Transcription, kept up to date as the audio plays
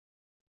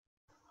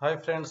Hi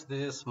friends,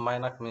 this is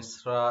Mainak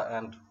Misra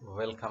and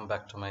welcome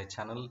back to my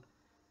channel.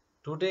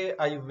 Today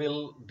I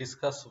will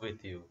discuss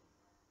with you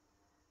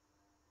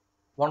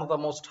one of the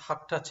most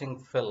heart-touching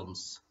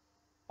films,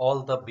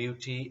 All the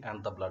Beauty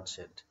and the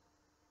Bloodshed.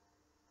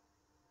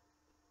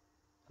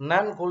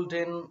 Nan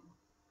Goldin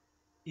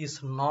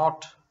is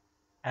not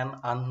an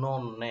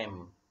unknown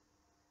name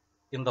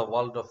in the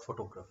world of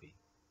photography.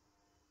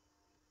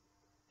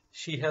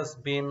 She has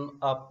been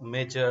a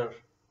major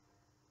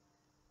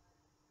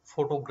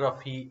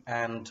photography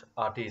and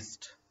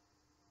artist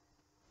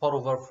for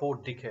over 4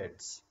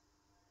 decades.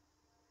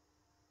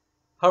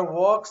 Her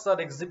works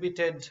are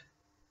exhibited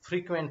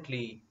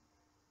frequently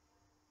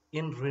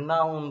in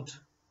renowned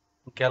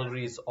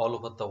galleries all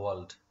over the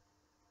world.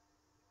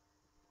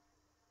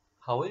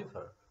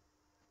 However,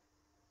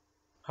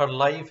 her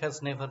life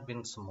has never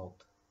been smooth.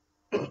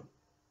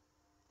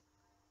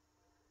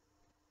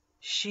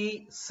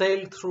 She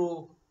sailed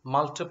through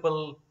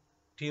multiple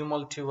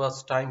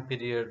tumultuous time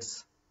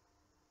periods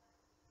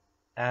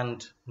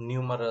and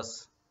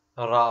numerous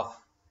rough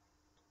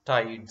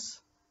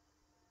tides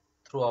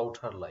throughout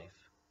her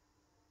life.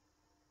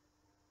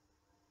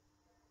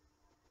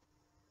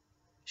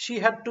 She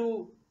had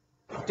to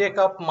take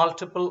up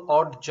multiple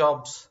odd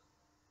jobs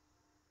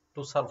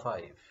to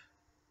survive.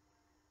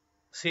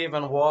 She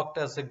even worked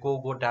as a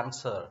go-go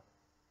dancer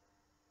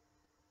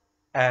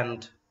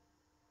and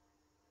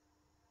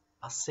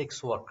a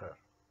sex worker.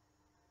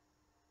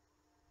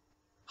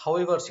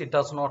 However, she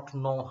does not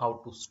know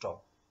how to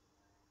stop.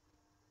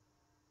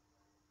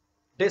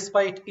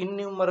 Despite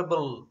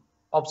innumerable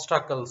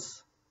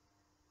obstacles,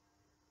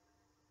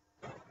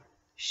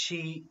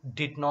 she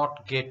did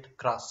not get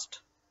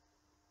crushed.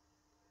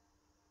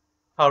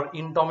 Her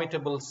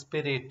indomitable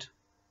spirit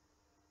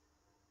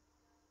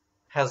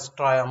has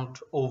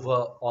triumphed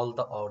over all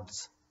the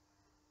odds.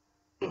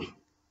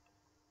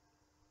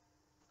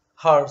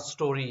 Her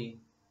story,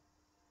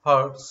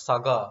 her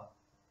saga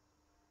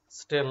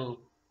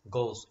still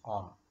goes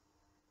on.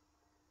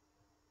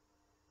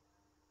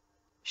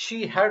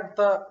 She had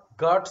the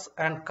guts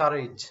and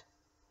courage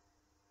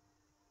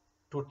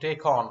to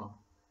take on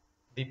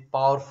the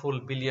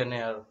powerful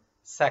billionaire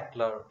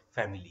Sackler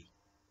family.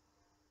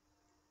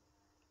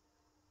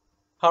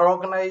 Her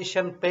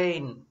organization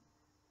Pain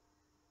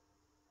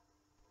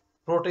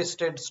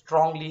protested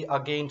strongly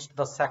against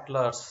the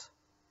Sacklers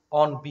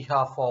on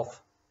behalf of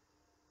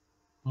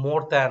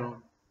more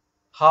than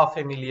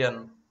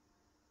 500,000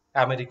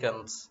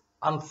 Americans,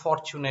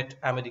 unfortunate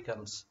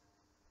Americans,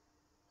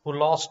 who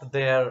lost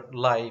their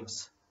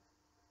lives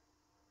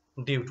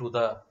due to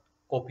the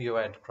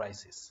opioid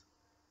crisis.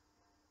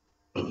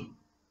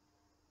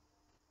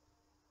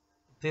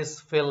 This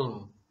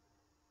film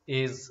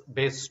is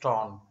based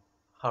on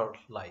her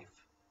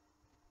life.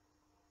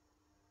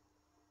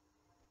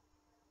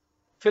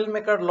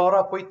 Filmmaker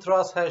Laura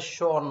Poitras has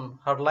shown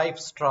her life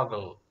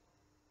struggle,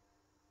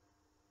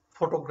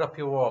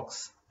 photography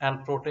works,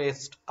 and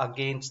protest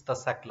against the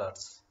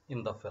Sacklers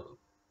in the film.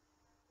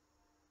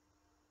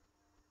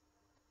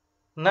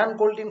 Nan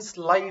Goldin's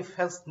life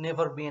has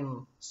never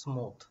been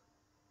smooth.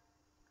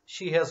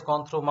 She has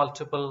gone through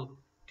multiple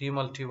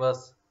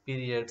tumultuous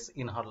periods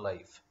in her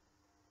life.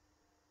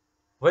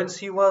 When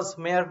she was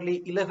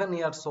merely 11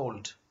 years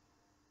old,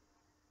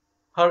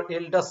 her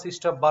elder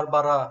sister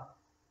Barbara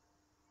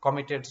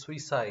committed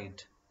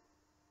suicide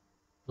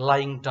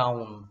lying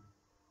down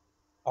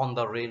on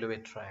the railway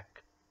track.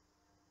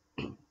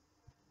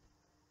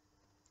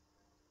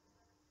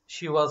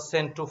 She was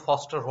sent to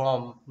foster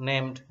home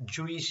named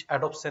Jewish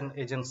Adoption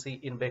Agency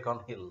in Beacon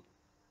Hill.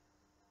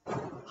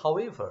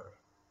 However,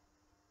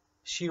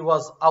 she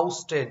was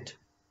ousted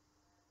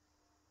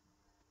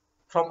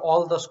from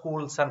all the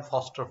schools and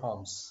foster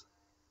homes.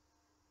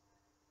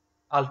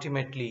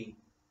 Ultimately,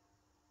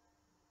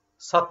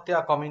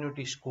 Satya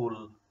Community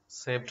School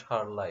saved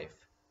her life.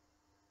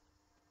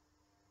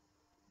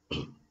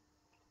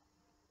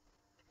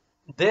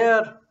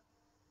 There,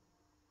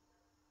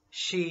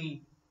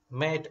 she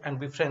met and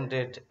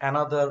befriended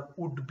another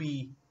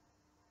would-be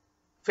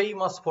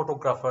famous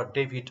photographer,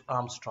 David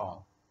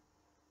Armstrong,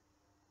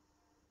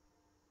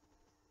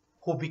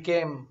 who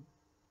became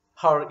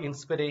her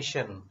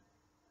inspiration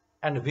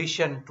and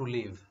vision to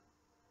live.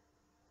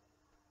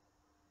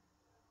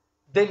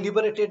 They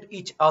liberated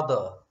each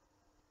other.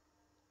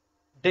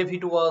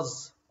 David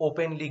was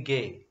openly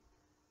gay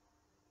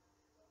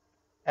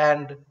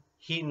and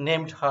he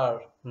named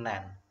her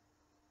Nan.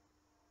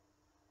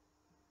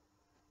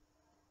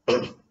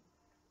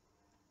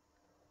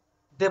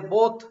 They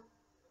both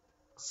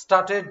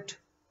started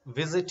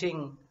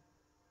visiting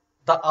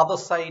the other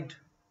side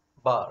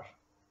bar.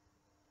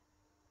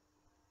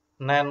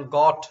 Nan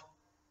got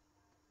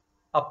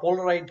a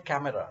Polaroid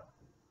camera,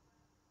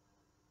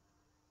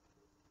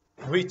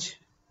 which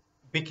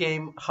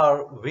became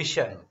her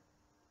vision,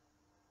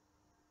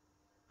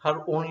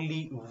 her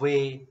only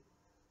way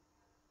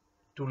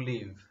to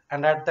live.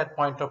 And at that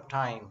point of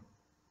time,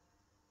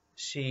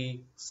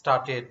 she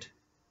started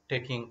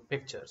taking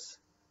pictures,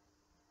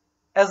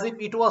 as if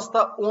it was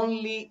the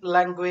only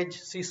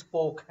language she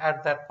spoke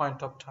at that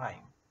point of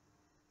time.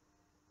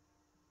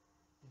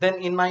 Then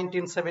in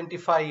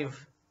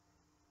 1975,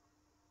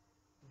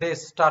 they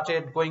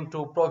started going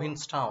to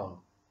Provincetown,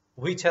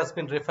 which has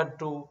been referred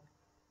to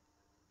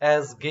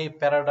as gay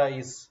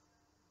paradise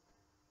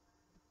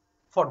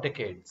for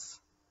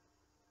decades.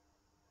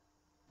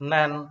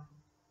 Nan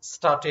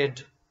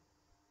started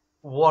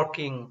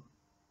working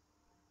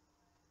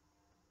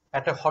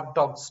at a hot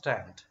dog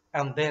stand,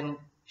 and then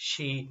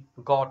she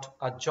got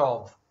a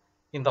job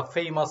in the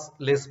famous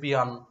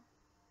lesbian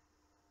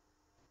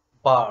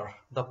bar,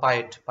 the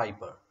Pied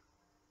Piper.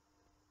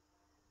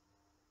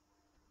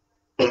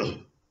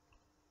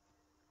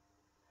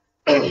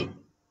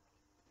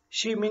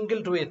 She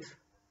mingled with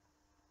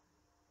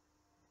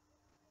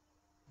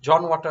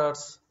John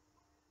Waters,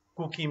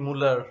 Cookie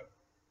Muller,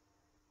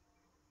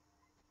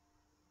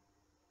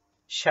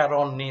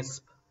 Sharon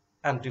Nisp,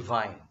 and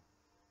Divine.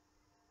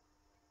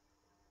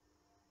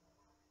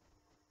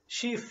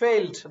 She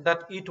felt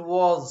that it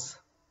was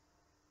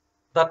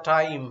the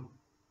time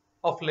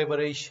of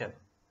liberation.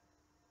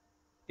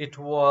 It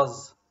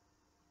was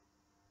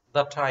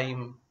the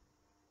time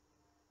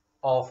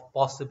of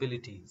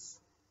possibilities.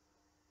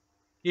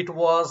 It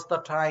was the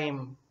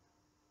time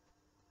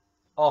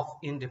of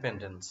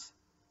independence.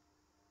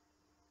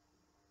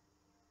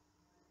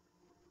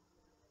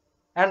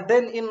 And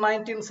then in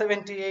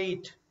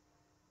 1978,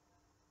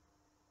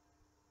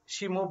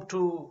 she moved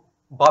to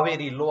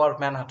Bowery, Lower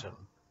Manhattan.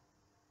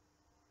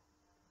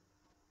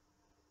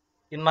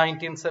 In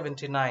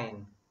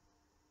 1979,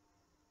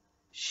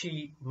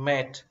 she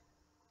met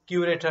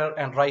curator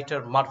and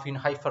writer Marvin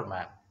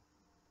Heiferman.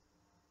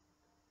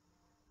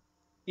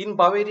 In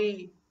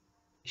Bowery,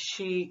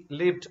 she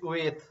lived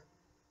with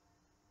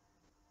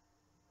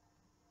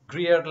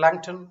Greer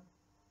Langton,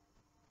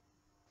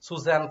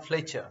 Suzanne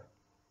Fletcher,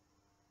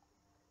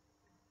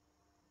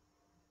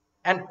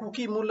 and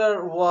Cookie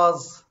Muller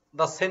was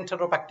the center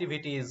of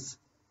activities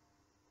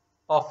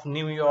of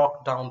New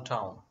York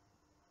downtown.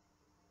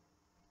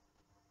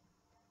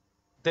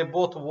 They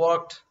both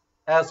worked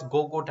as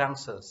go-go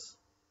dancers.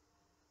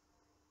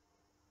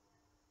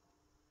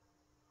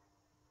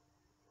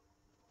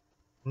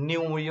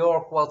 New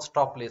York was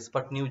topless,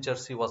 but New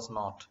Jersey was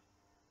not.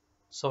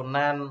 So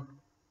Nan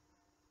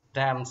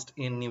danced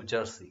in New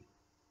Jersey.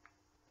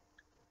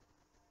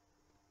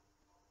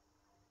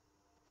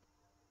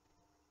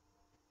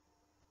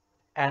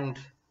 And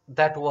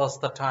that was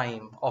the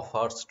time of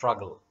her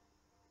struggle.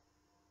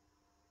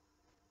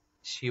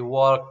 She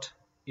worked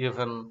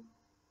even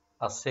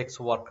a sex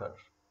worker.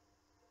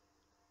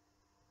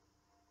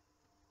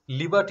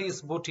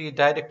 Liberty's Booty,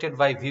 directed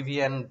by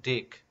Vivian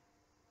Dick,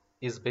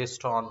 is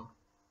based on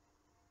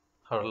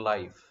her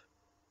life.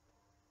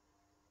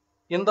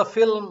 In the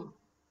film,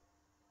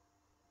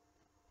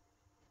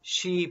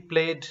 she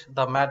played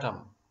the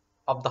madam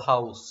of the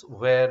house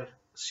where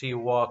she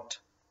worked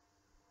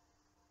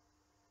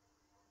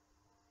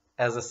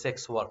as a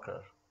sex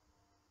worker.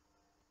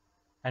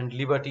 And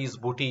Liberty's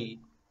Booty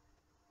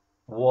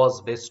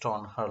was based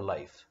on her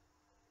life.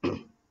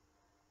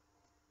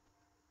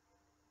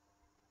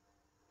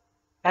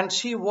 And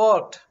she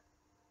worked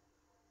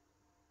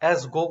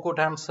as go-go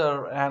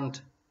dancer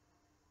and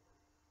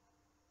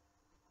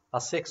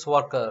a sex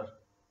worker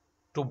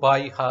to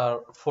buy her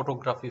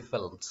photography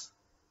films.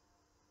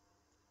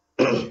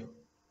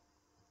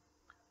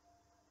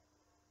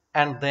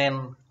 And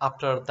then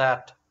after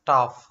that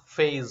tough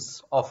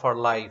phase of her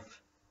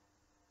life,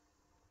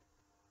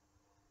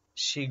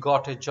 she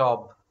got a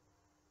job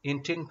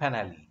in Tin Pan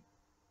Alley.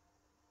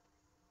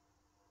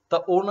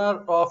 The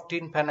owner of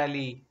Tin Pan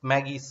Alley,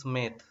 Maggie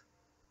Smith,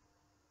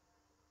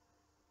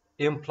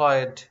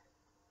 employed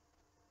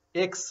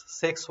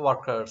ex-sex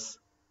workers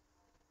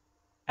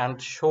and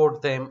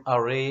showed them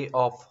a ray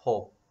of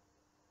hope.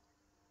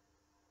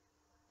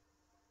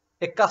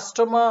 A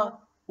customer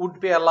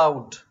would be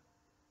allowed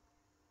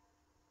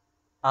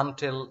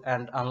until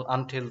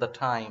the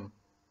time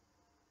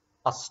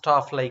a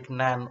staff like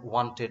Nan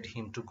wanted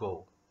him to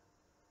go.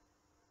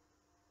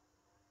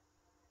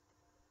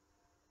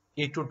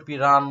 It would be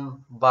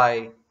run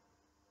by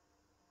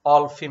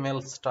all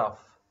female staff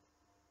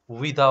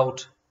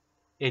without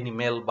any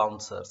male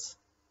bouncers.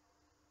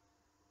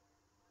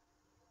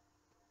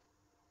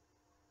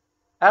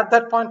 At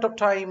that point of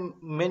time,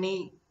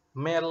 many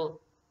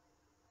male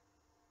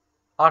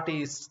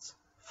artists,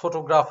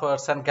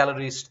 photographers, and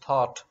gallerists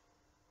thought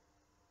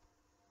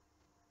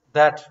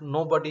that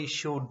nobody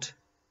should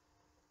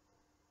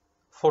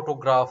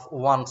photograph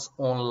one's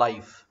own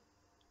life.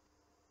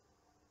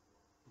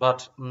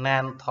 But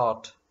Nan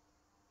thought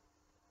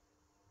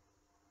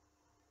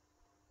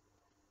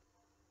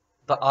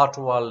the art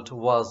world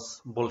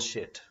was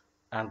bullshit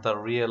and the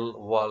real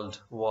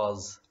world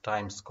was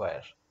Times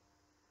Square.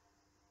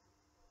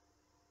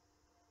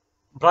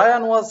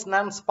 Brian was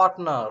Nan's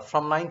partner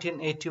from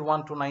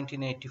 1981 to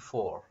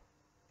 1984.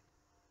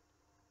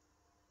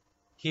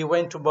 He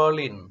went to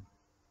Berlin,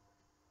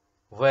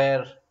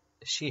 where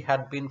she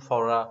had been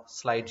for a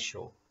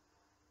slideshow.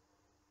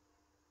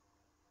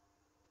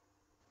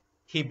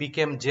 He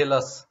became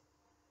jealous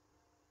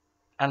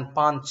and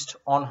punched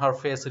on her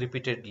face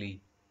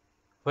repeatedly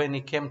when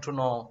he came to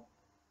know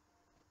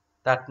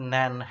that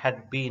Nan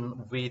had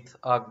been with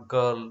a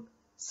girl,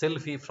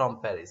 Sylvie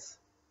from Paris.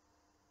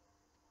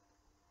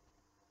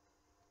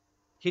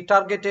 He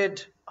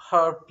targeted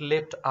her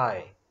left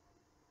eye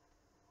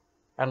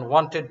and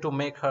wanted to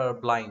make her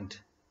blind.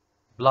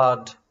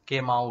 Blood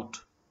came out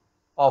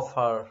of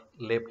her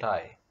left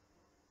eye.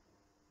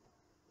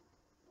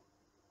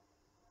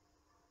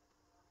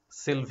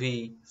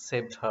 Sylvie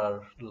saved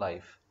her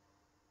life.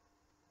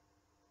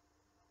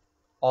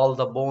 All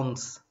the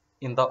bones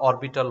in the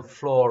orbital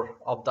floor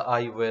of the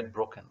eye were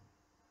broken.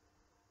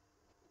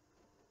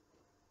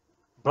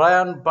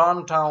 Brian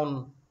burned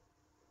down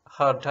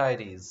her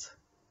diaries.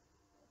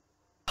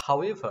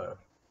 However,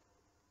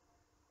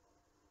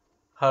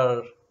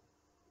 her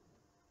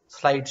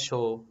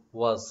slideshow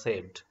was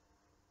saved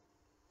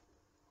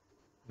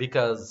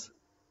because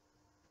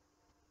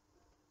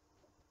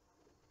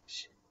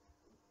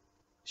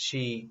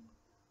she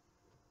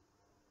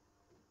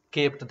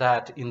kept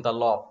that in the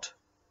loft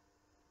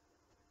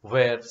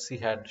where she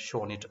had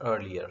shown it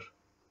earlier.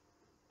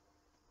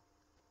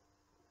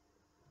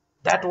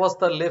 That was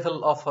the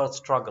level of her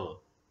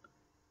struggle.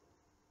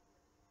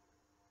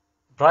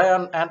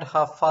 Brian and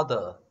her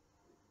father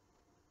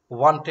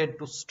wanted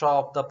to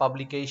stop the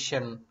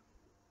publication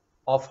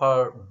of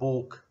her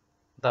book,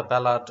 The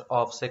Ballad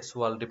of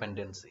Sexual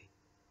Dependency.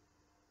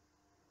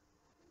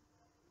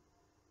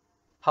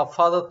 Her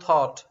father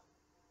thought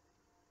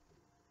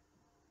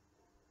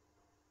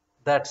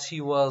that she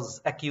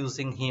was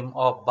accusing him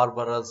of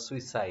Barbara's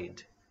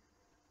suicide.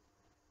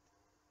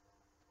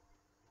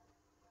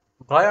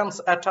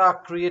 Brian's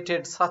attack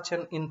created such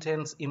an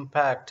intense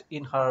impact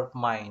in her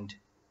mind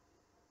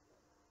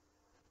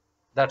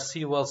that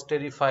she was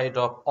terrified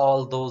of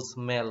all those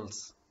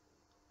males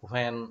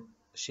when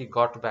she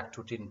got back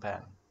to Tin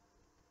Pan.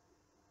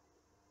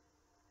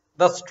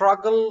 The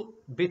struggle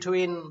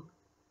between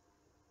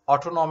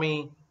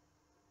autonomy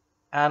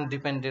and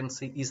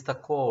dependency is the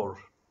core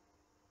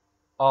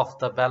of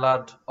the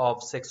ballad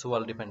of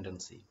sexual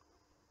dependency.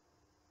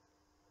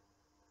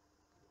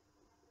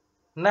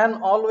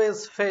 Nan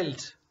always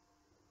felt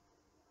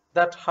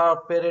that her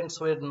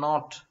parents were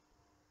not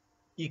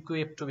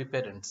equipped to be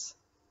parents.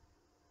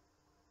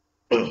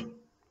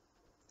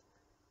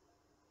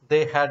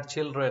 They had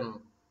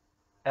children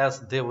as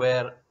they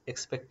were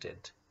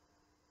expected,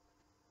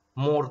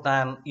 more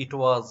than it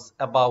was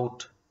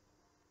about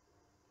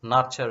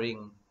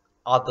nurturing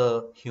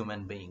other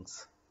human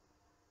beings.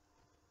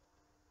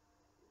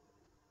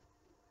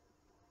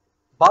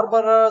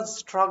 Barbara's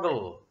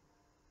struggle,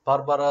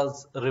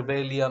 Barbara's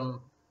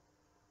rebellion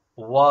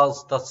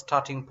was the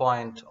starting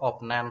point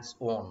of Nan's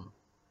own.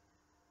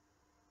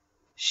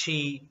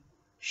 She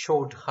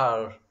showed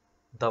her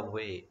the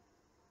way.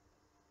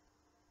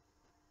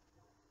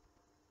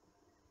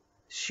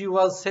 She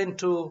was sent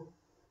to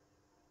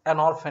an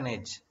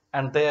orphanage,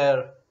 and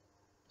there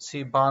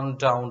she burned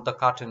down the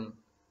curtain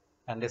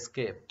and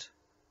escaped.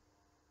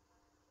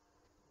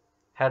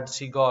 Had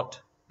she got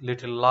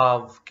little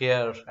love,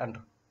 care,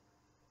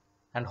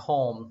 and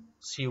home,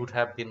 she would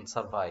have been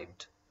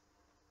survived.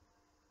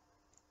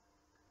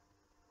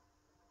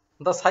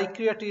 The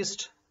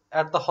psychiatrist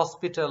at the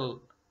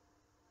hospital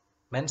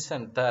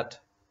mentioned that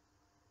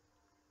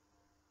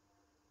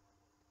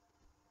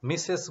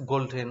Mrs.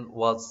 Golden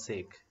was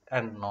sick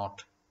and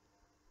not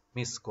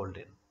Miss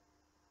Golden.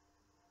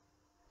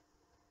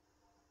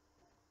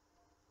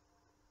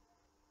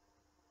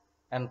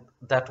 And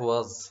that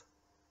was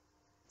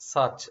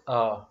such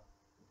a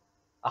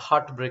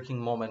heartbreaking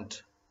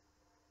moment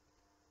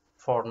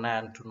for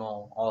Nan to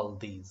know all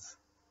these.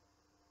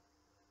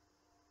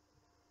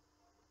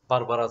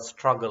 Barbara's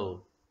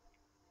struggle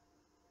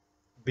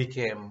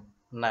became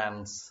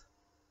Nan's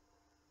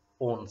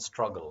own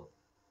struggle.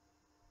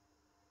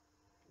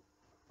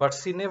 But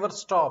she never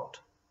stopped.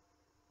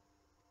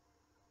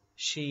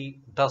 She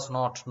does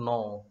not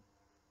know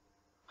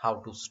how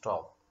to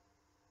stop.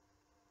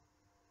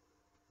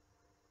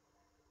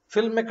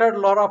 Filmmaker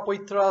Laura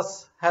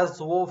Poitras has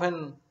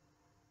woven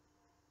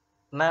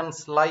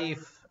Nan's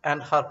life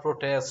and her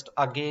protest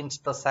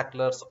against the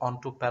Sacklers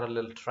onto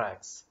parallel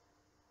tracks.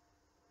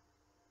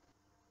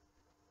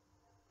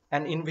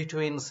 And in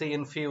between, she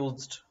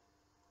infused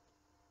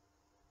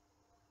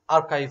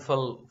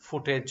archival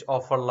footage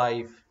of her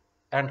life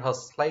and her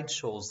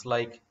slideshows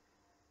like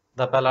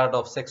The Ballad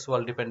of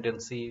Sexual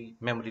Dependency,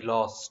 Memory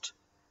Lost,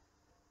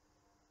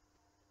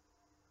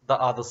 The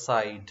Other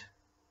Side,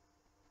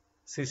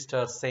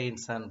 Sister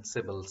Saints and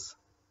Sibyls.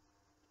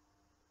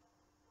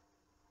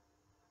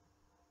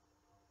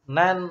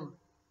 Nan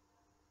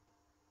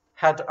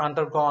had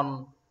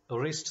undergone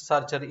wrist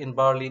surgery in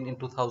Berlin in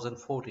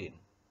 2014.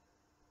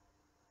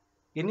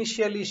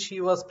 Initially,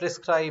 she was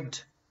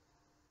prescribed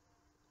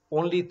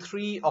only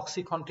 3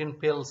 OxyContin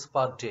pills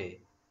per day.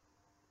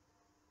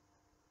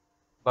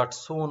 But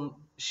soon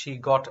she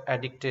got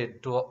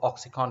addicted to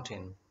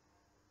OxyContin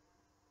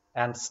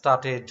and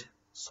started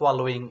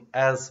swallowing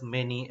as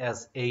many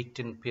as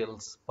 18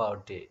 pills per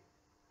day.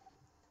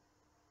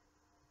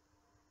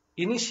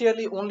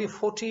 Initially only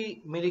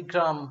 40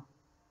 milligram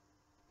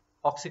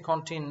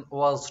Oxycontin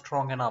was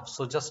strong enough.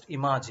 So just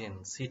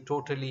imagine, she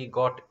totally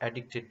got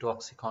addicted to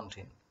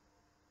Oxycontin,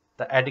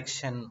 the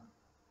addiction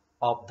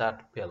of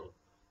that pill.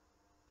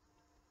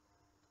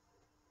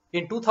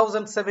 In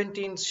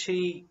 2017,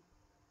 she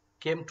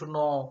came to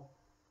know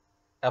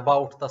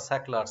about the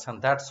Sacklers,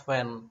 and that's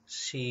when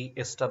she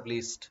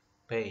established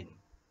pain.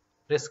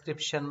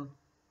 Prescription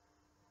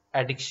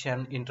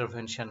Addiction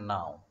Intervention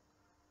Now,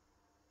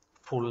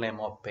 full name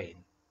of pain.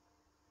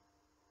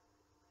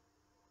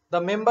 The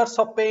members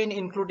of pain,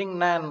 including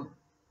Nan,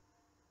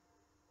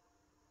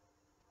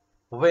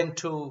 went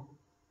to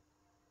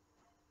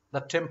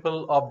the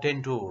Temple of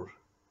Dendur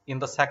in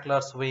the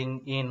Sacklers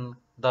wing in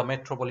the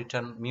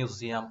Metropolitan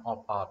Museum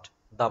of Art,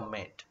 the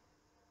Met,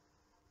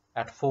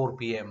 at 4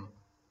 p.m.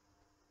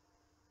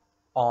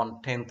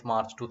 on 10th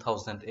March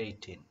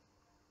 2018.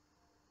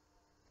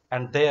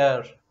 And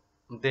there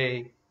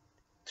they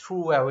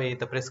threw away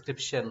the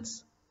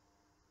prescriptions,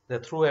 they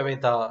threw away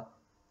the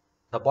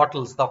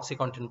bottles, the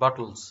Oxycontin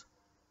bottles,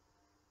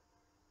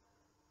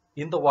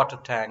 in the water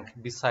tank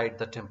beside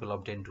the Temple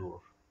of Dendur.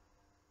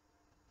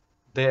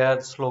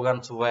 Their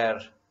slogans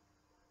were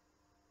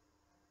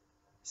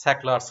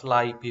Sacklers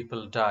lie,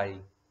 people die,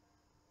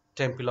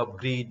 Temple of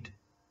greed,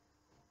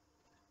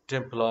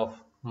 Temple of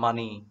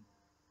money,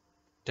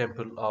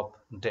 Temple of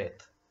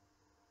death.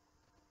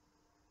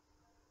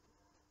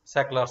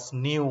 Sacklers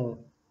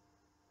knew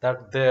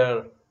that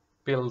their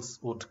pills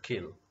would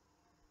kill.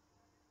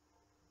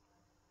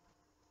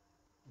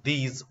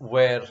 These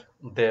were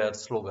their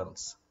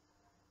slogans.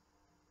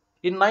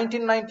 In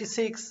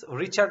 1996,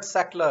 Richard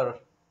Sackler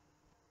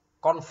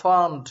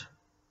confirmed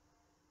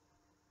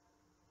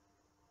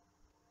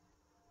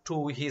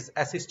to his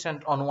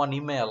assistant on one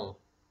email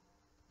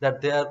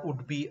that there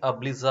would be a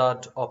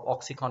blizzard of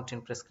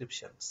Oxycontin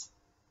prescriptions.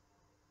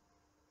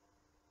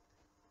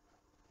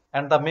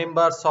 And the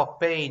members of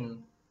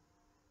Pain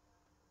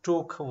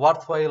took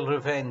worthwhile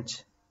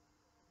revenge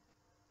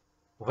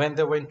when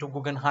they went to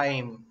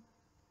Guggenheim,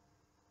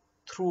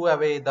 threw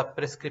away the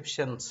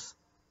prescriptions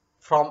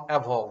from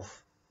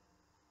above,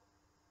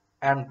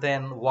 and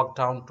then walked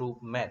down to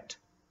Met.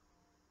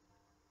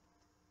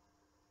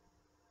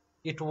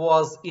 It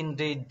was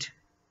indeed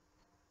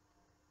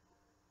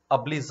a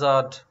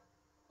blizzard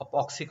of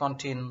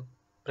Oxycontin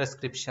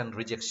prescription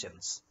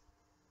rejections.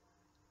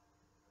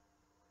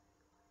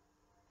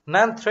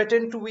 Nan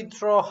threatened to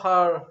withdraw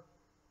her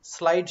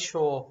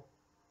slideshow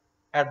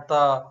at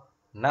the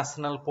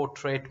National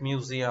Portrait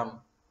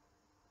Museum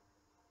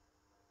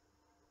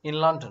in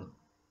London,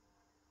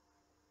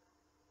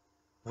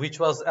 which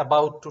was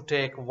about to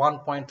take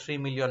 $1.3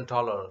 million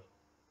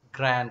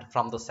grant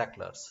from the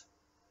Sacklers.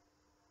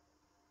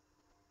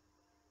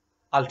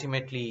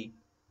 Ultimately,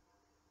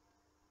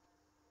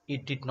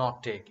 it did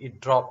not take,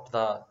 it dropped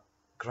the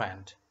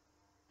grant,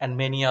 and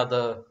many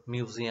other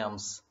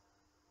museums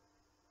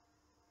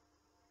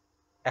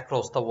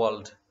across the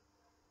world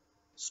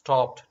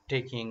stopped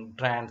taking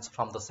grants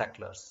from the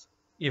Sacklers.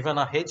 Even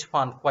a hedge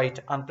fund, quite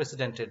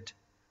unprecedented,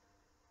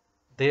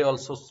 they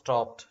also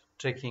stopped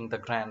taking the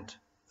grant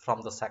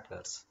from the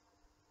Sacklers.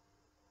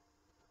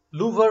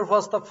 Louvre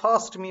was the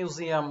first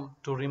museum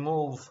to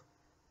remove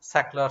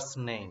Sackler's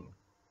name,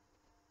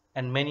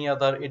 and many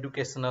other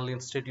educational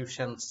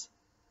institutions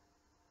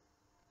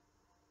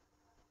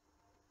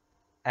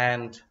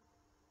and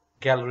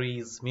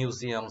galleries,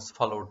 museums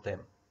followed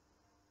them.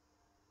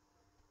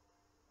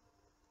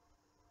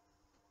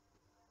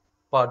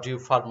 Purdue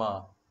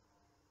Pharma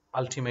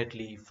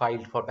ultimately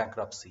filed for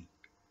bankruptcy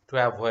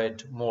to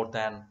avoid more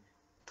than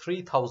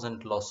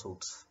 3,000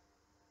 lawsuits.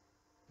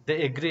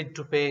 They agreed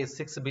to pay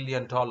 $6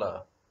 billion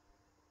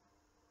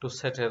to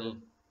settle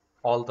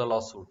all the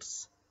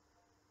lawsuits.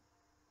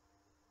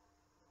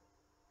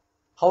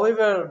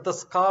 However, the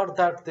scar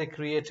that they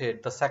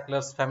created, the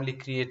Sacklers family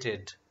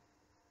created,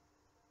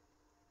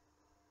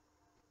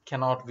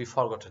 cannot be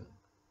forgotten.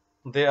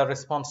 They are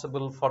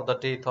responsible for the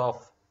death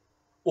of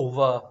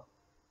over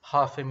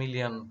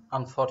 500,000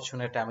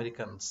 unfortunate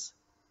Americans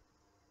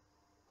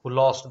who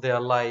lost their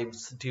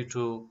lives due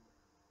to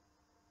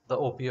the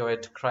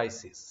opioid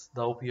crisis,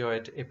 the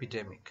opioid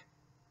epidemic.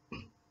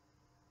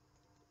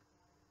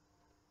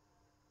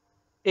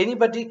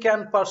 Anybody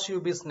can pursue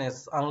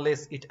business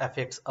unless it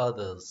affects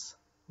others.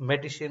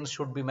 Medicine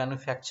should be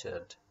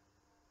manufactured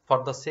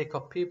for the sake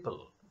of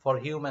people, for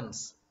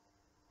humans.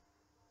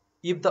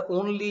 If the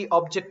only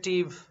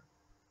objective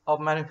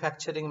of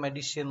manufacturing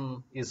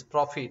medicine is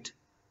profit,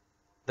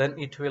 then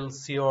it will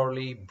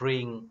surely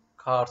bring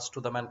curse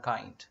to the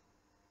mankind.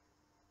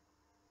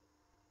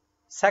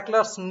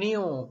 Sacklers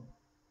knew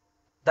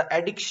the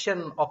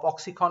addiction of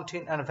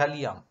Oxycontin and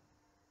Valium.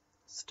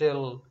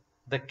 Still,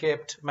 they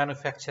kept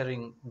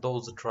manufacturing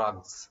those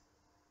drugs.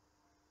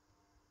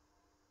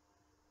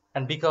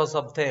 And because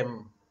of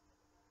them,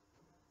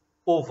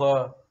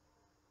 over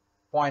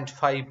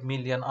 0.5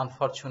 million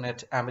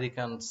unfortunate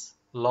Americans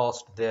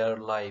lost their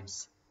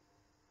lives.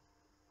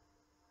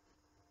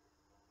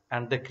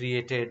 And they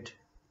created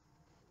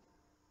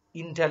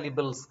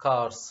indelible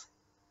scars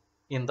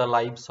in the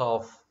lives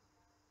of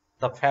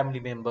the family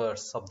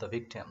members of the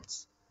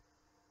victims.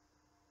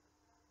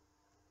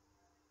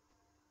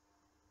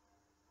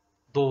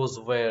 Those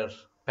were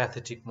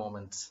pathetic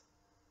moments.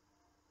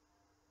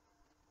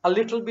 A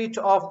little bit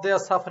of their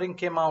suffering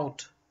came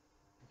out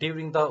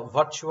during the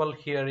virtual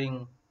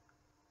hearing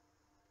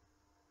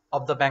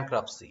of the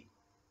bankruptcy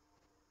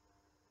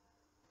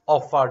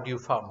of Purdue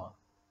Pharma.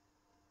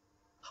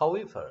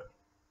 However,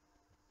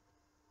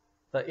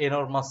 the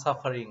enormous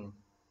suffering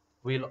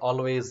will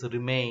always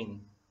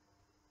remain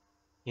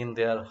in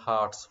their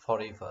hearts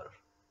forever,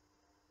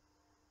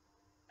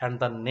 and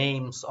the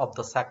names of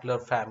the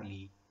Sackler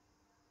family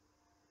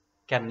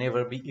can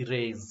never be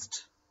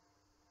erased.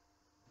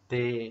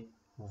 They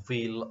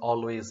will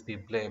always be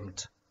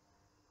blamed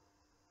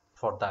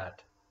for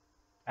that.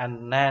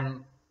 And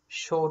Nan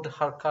showed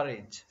her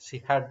courage.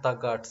 She had the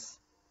guts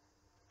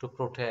to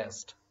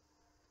protest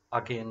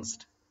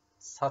against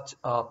such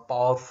a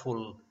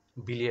powerful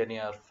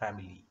billionaire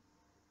family.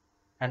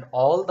 And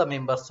all the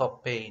members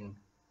of Pain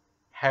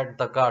had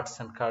the guts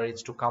and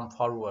courage to come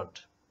forward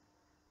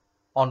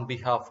on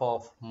behalf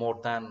of more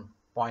than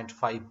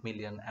 0.5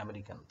 million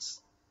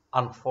Americans,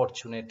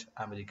 unfortunate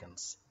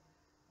Americans.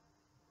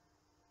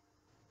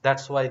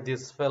 That's why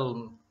this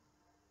film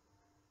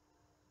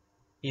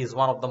is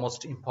one of the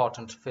most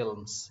important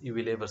films you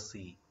will ever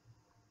see.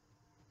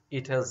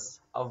 It has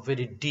a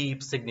very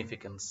deep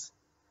significance,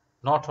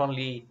 not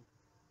only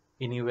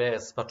in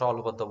US but all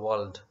over the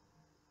world.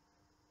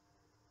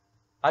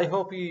 I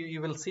hope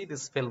you will see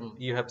this film.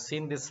 You have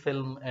seen this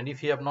film, and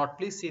if you have not,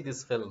 please see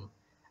this film.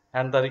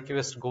 And the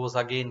request goes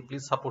again,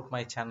 please support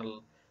my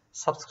channel,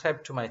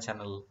 subscribe to my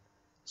channel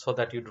so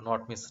that you do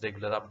not miss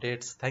regular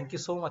updates. Thank you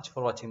so much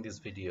for watching this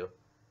video.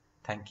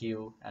 Thank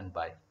you and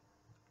bye.